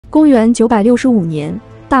公元965年，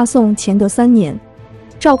大宋乾德3年，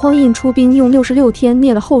赵匡胤出兵用66天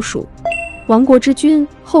灭了后蜀。亡国之君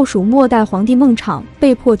后蜀末代皇帝孟昶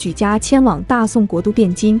被迫举家迁往大宋国都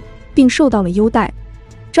汴京，并受到了优待。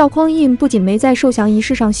赵匡胤不仅没在受降仪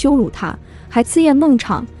式上羞辱他，还赐宴孟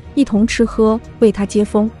昶，一同吃喝，为他接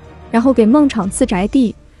风，然后给孟昶赐宅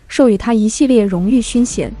地，授予他一系列荣誉勋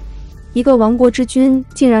衔。一个亡国之君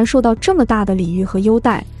竟然受到这么大的礼遇和优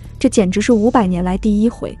待，这简直是500年来第一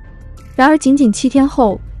回。然而仅仅7天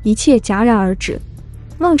后，一切戛然而止。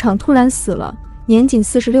孟昶突然死了，年仅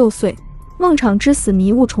46岁。孟昶之死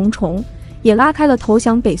迷雾重重，也拉开了投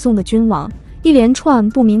降北宋的君王一连串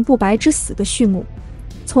不明不白之死的序幕。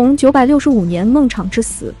从965年孟昶之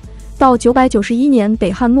死到991年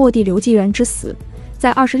北汉末帝刘继元之死，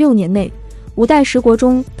在26年内，5代十国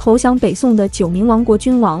中投降北宋的9名亡国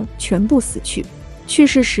君王全部死去。去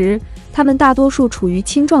世时，他们大多数处于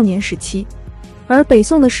青壮年时期，而北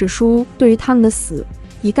宋的史书对于他们的死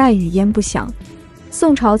一概语焉不详。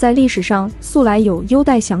宋朝在历史上素来有优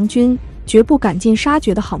待降军、绝不赶尽杀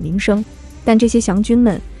绝的好名声，但这些降军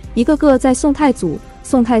们一个个在宋太祖、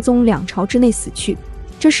宋太宗2朝之内死去，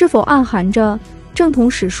这是否暗含着正统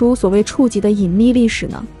史书所谓触及的隐秘历史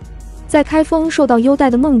呢？在开封受到优待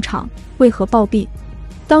的孟昶为何暴毙？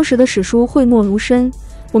当时的史书讳莫如深，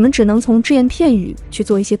我们只能从只言片语去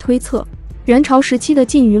做一些推测。元朝时期的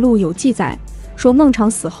晋余录有记载，说孟昶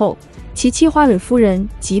死后，其妻花蕊夫人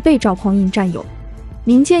即被赵匡胤占有。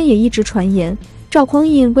民间也一直传言，赵匡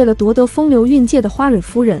胤为了夺得风流韵界的花蕊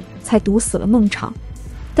夫人，才毒死了孟昶。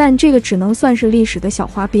但这个只能算是历史的小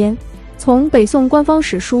花边。从北宋官方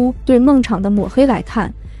史书对孟昶的抹黑来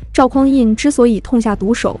看，赵匡胤之所以痛下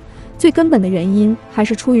毒手，最根本的原因还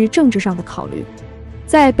是出于政治上的考虑。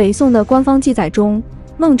在北宋的官方记载中，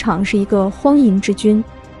孟昶是一个荒淫之君。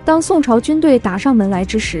当宋朝军队打上门来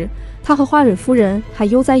之时，他和花蕊夫人还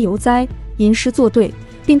悠哉悠哉，吟诗作对，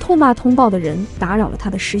并痛骂通报的人打扰了他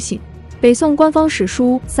的诗兴。北宋官方史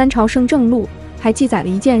书《三朝圣正录》还记载了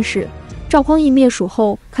一件事：赵匡胤灭蜀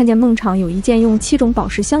后，看见孟昶有一件用7种宝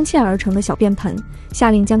石镶嵌而成的小便盆，下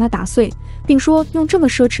令将它打碎，并说用这么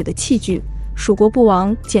奢侈的器具，蜀国不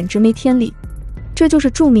亡简直没天理。这就是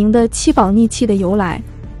著名的七宝逆器的由来。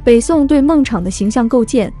北宋对孟昶的形象构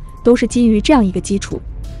建都是基于这样一个基础：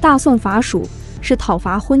大宋伐蜀是讨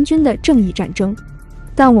伐昏君的正义战争。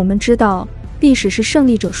但我们知道，历史是胜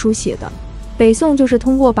利者书写的。北宋就是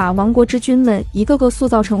通过把亡国之君们一个个塑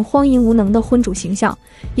造成荒淫无能的昏主形象，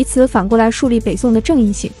以此反过来树立北宋的正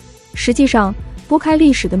义性。实际上，拨开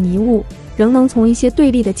历史的迷雾，仍能从一些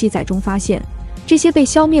对立的记载中发现，这些被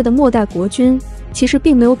消灭的末代国君其实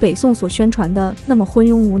并没有北宋所宣传的那么昏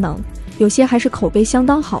庸无能，有些还是口碑相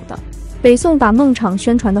当好的。北宋把孟昶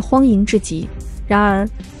宣传的荒淫至极，然而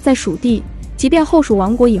在蜀地，即便后蜀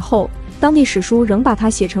亡国以后，当地史书仍把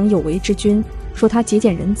他写成有为之君，说他节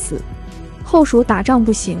俭仁慈。后蜀打仗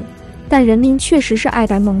不行，但人民确实是爱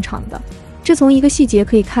戴孟昶的。这从一个细节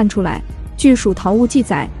可以看出来。据蜀陶物记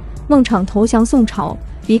载，孟昶投降宋朝，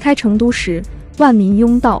离开成都时，万民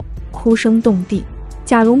拥悼，哭声动地。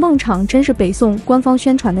假如孟昶真是北宋官方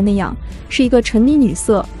宣传的那样，是一个沉迷女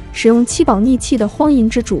色、使用7宝逆器的荒淫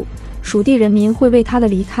之主，蜀地人民会为他的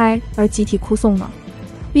离开而集体哭颂吗？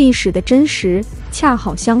历史的真实恰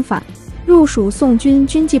好相反。入蜀宋军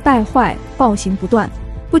军纪败坏，暴行不断，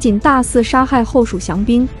不仅大肆杀害后蜀降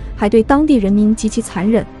兵，还对当地人民极其残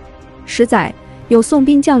忍。史载有宋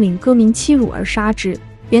兵将领歌民欺辱而杀之，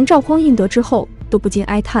连赵匡胤得知后都不禁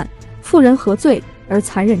哀叹：妇人何罪而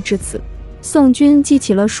残忍至此？宋军激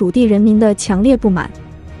起了蜀地人民的强烈不满。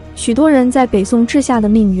许多人在北宋治下的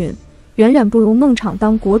命运远远不如孟昶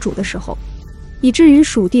当国主的时候，以至于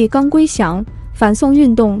蜀地刚归降，反宋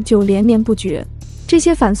运动就连绵不绝。这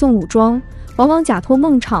些反宋武装往往假托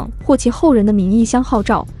孟昶或其后人的名义相号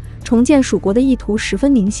召，重建蜀国的意图十分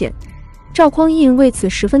明显。赵匡胤为此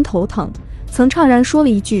十分头疼，曾怅然说了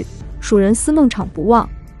一句：蜀人思孟昶不忘。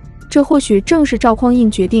这或许正是赵匡胤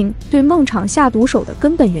决定对孟昶下毒手的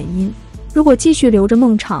根本原因。如果继续留着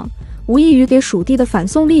孟昶，无异于给蜀地的反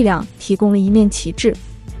宋力量提供了一面旗帜。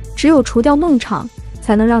只有除掉孟昶，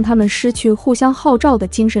才能让他们失去互相号召的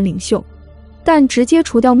精神领袖。但直接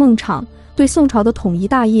除掉孟昶，对宋朝的统一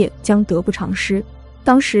大业将得不偿失。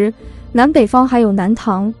当时南北方还有南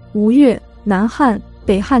唐、吴越、南汉、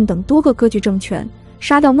北汉等多个割据政权，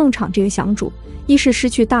杀掉孟昶这个降主，一是失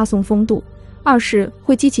去大宋风度，二是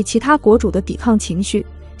会激起其他国主的抵抗情绪，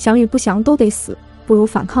降与不降都得死，不如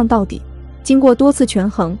反抗到底。经过多次权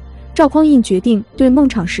衡，赵匡胤决定对孟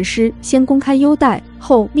昶实施先公开优待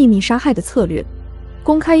后秘密杀害的策略。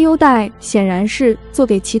公开优待显然是做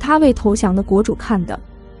给其他未投降的国主看的，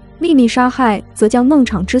秘密杀害则将孟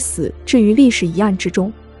昶之死置于历史疑案之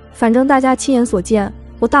中。反正大家亲眼所见，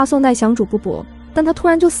我大宋代降主不薄，但他突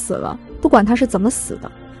然就死了，不管他是怎么死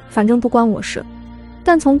的，反正不关我事。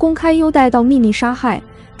但从公开优待到秘密杀害，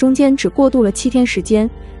中间只过渡了7天时间，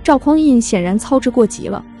赵匡胤显然操之过急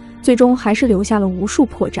了，最终还是留下了无数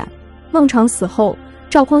破绽。孟昶死后，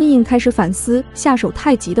赵匡胤开始反思下手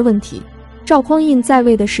太急的问题。赵匡胤在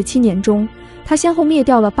位的17年中，他先后灭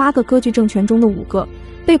掉了8个割据政权中的5个，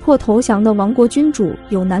被迫投降的亡国君主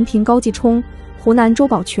有南平高继冲、湖南周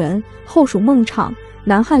保全、后蜀孟昶、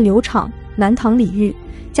南汉刘昶、南唐李煜，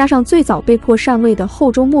加上最早被迫禅位的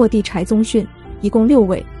后周末帝柴宗训，一共6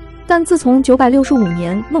位。但自从965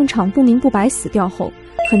年孟昶不明不白死掉后，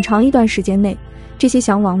很长一段时间内，这些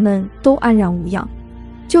降王们都安然无恙。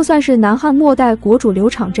就算是南汉末代国主刘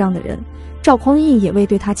昶这样的人，赵匡胤也未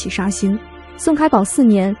对他起杀心。宋开宝4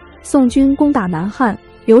年，宋军攻打南汉，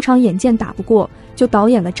刘昶眼见打不过，就导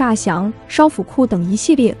演了诈降、烧府库等一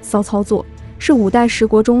系列骚操作，是5代十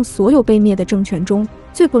国中所有被灭的政权中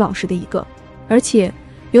最不老实的一个。而且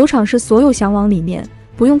刘昶是所有降王里面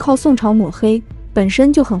不用靠宋朝抹黑，本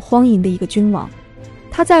身就很荒淫的一个君王。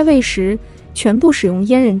他在位时全部使用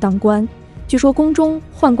阉人当官，据说宫中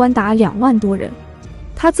宦官达2万多人。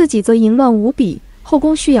他自己则淫乱无比，后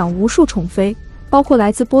宫蓄养无数宠妃，包括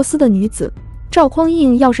来自波斯的女子。赵匡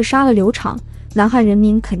胤要是杀了刘昶，南汉人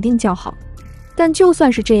民肯定叫好。但就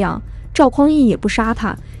算是这样，赵匡胤也不杀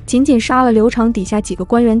他，仅仅杀了刘昶底下几个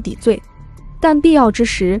官员抵罪。但必要之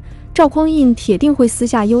时，赵匡胤铁定会撕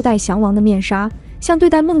下优待降王的面纱，像对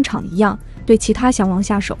待孟昶一样对其他降王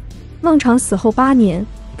下手。孟昶死后8年，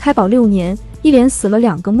开宝6年，一连死了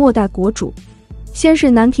2个末代国主。先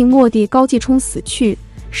是南平末帝高继冲死去，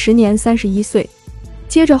时年31岁，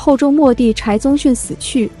接着后周末帝柴宗训死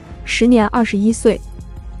去，时年21岁。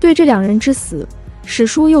对这2人之死，史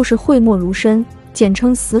书又是讳莫如深，简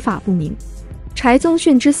称死法不明。柴宗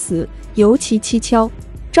训之死尤其蹊跷，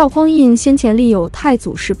赵匡胤先前立有太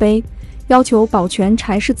祖谥碑，要求保全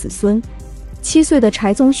柴氏子孙。7岁的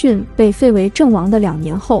柴宗训被废为郑王的2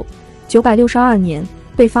年后，962年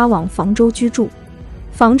被发往房州居住。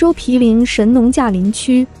房州毗邻神农架林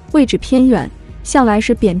区，位置偏远，向来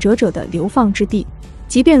是贬谪者的流放之地。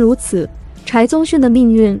即便如此，柴宗训的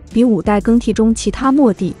命运比5代更替中其他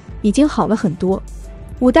末帝已经好了很多。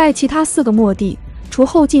5代其他4个末帝，除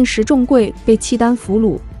后晋石重贵被契丹俘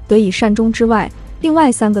虏得以善终之外，另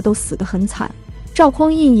外3个都死得很惨。赵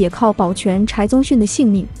匡胤也靠保全柴宗训的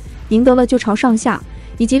性命，赢得了旧朝上下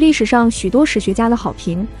以及历史上许多史学家的好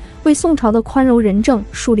评，为宋朝的宽容仁政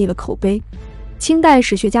树立了口碑。清代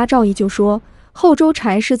史学家赵翼就说，后周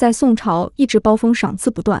柴氏在宋朝一直褒封赏赐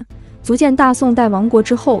不断，足见大宋代亡国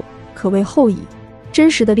之后可谓后矣。真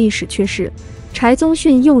实的历史却是，柴宗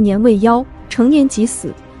训幼年未夭，成年即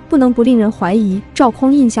死，不能不令人怀疑赵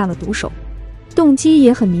匡胤下了毒手。动机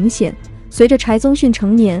也很明显，随着柴宗训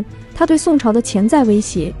成年，他对宋朝的潜在威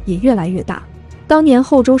胁也越来越大。当年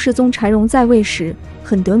后周世宗柴荣在位时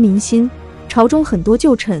很得民心，朝中很多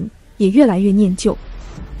旧臣也越来越念旧，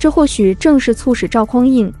这或许正是促使赵匡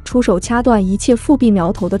胤出手掐断一切复辟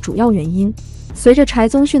苗头的主要原因。随着柴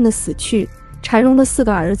宗训的死去，柴荣的4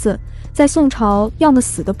个儿子在宋朝要么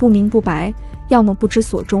死得不明不白，要么不知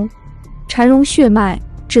所终。柴荣血脉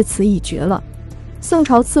至此已绝了。宋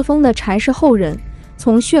朝赐封的柴氏后人，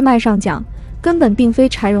从血脉上讲，根本并非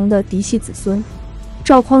柴荣的嫡系子孙。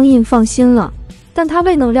赵匡胤放心了，但他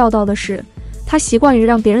未能料到的是，他习惯于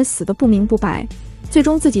让别人死得不明不白，最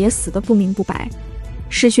终自己也死得不明不白。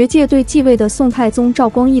史学界对继位的宋太宗赵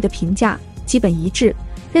光义的评价基本一致，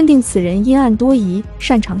认定此人阴暗多疑，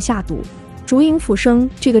擅长下毒。烛影斧声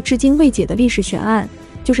这个至今未解的历史悬案，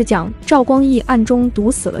就是讲赵光义暗中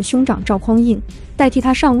毒死了兄长赵匡胤，代替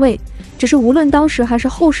他上位。只是无论当时还是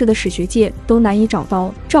后世的史学界都难以找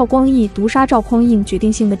到赵光义毒杀赵匡胤决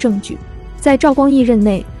定性的证据。在赵光义任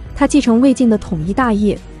内，他继承魏晋的统一大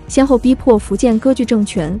业，先后逼迫福建割据政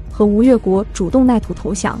权和吴越国主动奈土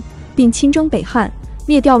投降，并亲征北汉，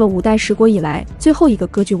灭掉了5代十国以来最后一个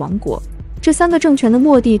割据王国。这3个政权的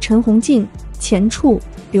末帝陈弘敬、钱俶、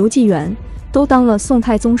刘继元都当了宋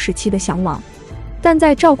太宗时期的降王。但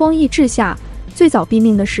在赵光义治下，最早毙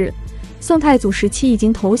命的是宋太祖时期已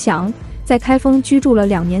经投降，在开封居住了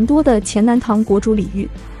2年多的前南唐国主李煜。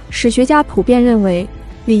史学家普遍认为，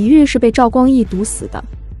李煜是被赵光义毒死的。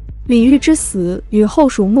李煜之死与后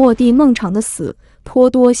蜀末帝孟昶的死颇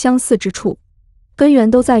多相似之处，根源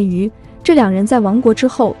都在于这2人在亡国之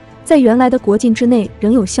后，在原来的国境之内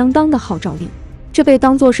仍有相当的号召力，这被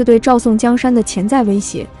当作是对赵宋江山的潜在威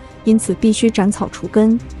胁，因此必须斩草除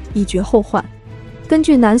根，以绝后患。根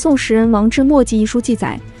据南宋时人王志墨迹一书记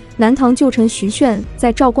载，南唐旧臣徐铉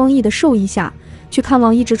在赵光义的授意下去看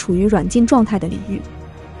望一直处于软禁状态的李煜。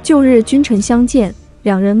旧日君臣相见，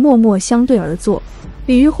两人默默相对而坐。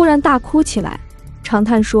李煜忽然大哭起来，长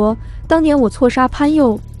叹说：“当年我错杀潘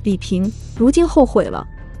佑、李平，如今后悔了。”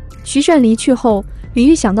徐铉离去后，李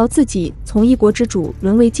煜想到自己从一国之主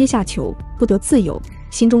沦为阶下囚，不得自由，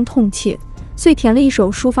心中痛切，遂填了一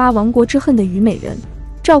首抒发亡国之恨的《虞美人》。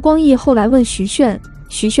赵光义后来问徐铉，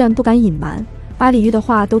徐铉不敢隐瞒，把李煜的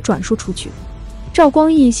话都转述出去。赵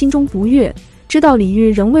光义心中不悦，知道李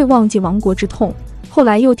煜仍未忘记亡国之痛，后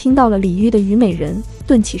来又听到了李煜的《虞美人》，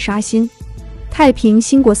顿起杀心。太平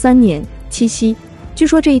兴国3年七夕，据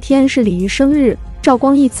说这一天是李煜生日，赵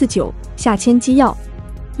光义赐酒下签机要。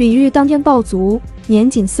李煜当天暴卒，年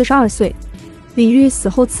仅42岁。李煜死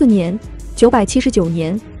后次年979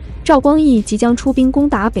年，赵光义即将出兵攻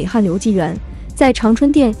打北汉刘继元，在长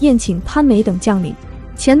春殿宴请潘美等将领，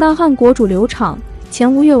前南汉国主刘昶、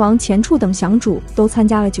前吴越王钱俶等降主都参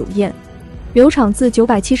加了酒宴。刘昶自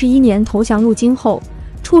971年投降入京后，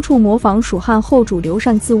处处模仿蜀汉后主刘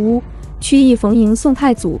禅自污，曲意逢迎宋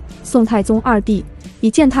太祖、宋太宗二帝，以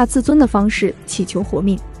践踏自尊的方式祈求活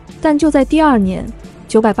命。但就在第2年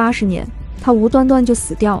980年，他无端端就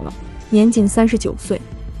死掉了，年仅39岁。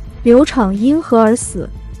刘昶因何而死？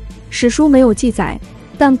史书没有记载，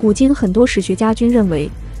但古今很多史学家均认为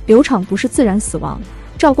刘昶不是自然死亡，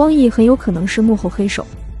赵光义很有可能是幕后黑手。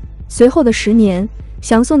随后的10年，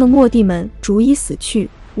降宋的末帝们逐一死去，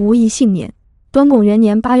无一幸免。端拱元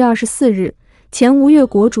年8月24日，前吴越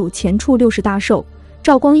国主钱俶60大寿，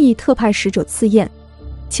赵光义特派使者赐宴，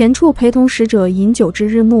钱俶陪同使者饮酒至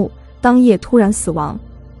日暮，当夜突然死亡，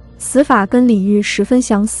死法跟李煜十分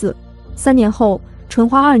相似。3年后，淳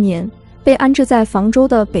化2年，被安置在房州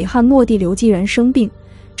的北汉末帝刘继元生病，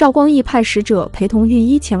赵光义派使者陪同御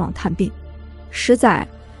医前往探病。10载，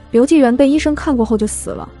刘继元被医生看过后就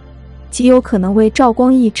死了，极有可能为赵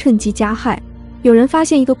光义趁机加害。有人发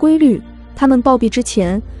现一个规律，他们暴毙之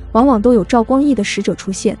前，往往都有赵光义的使者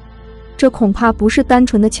出现，这恐怕不是单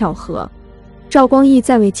纯的巧合。赵光义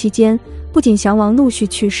在位期间，不仅降王陆续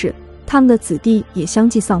去世，他们的子弟也相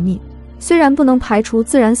继丧命。虽然不能排除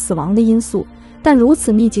自然死亡的因素，但如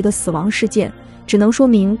此密集的死亡事件，只能说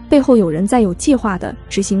明背后有人在有计划地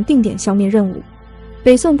执行定点消灭任务。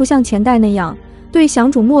北宋不像前代那样，对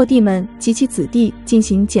降主末帝们及其子弟进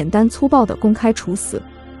行简单粗暴的公开处死。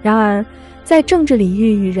然而，在政治礼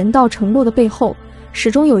遇与人道承诺的背后，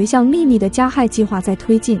始终有一项秘密的加害计划在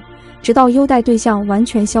推进，直到优待对象完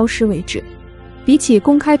全消失为止。比起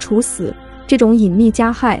公开处死，这种隐秘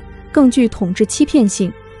加害更具统治欺骗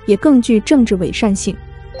性，也更具政治伪善性。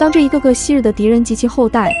当这一个个昔日的敌人及其后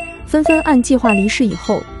代纷纷按计划离世以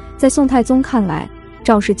后，在宋太宗看来，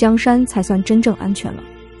赵氏江山才算真正安全了。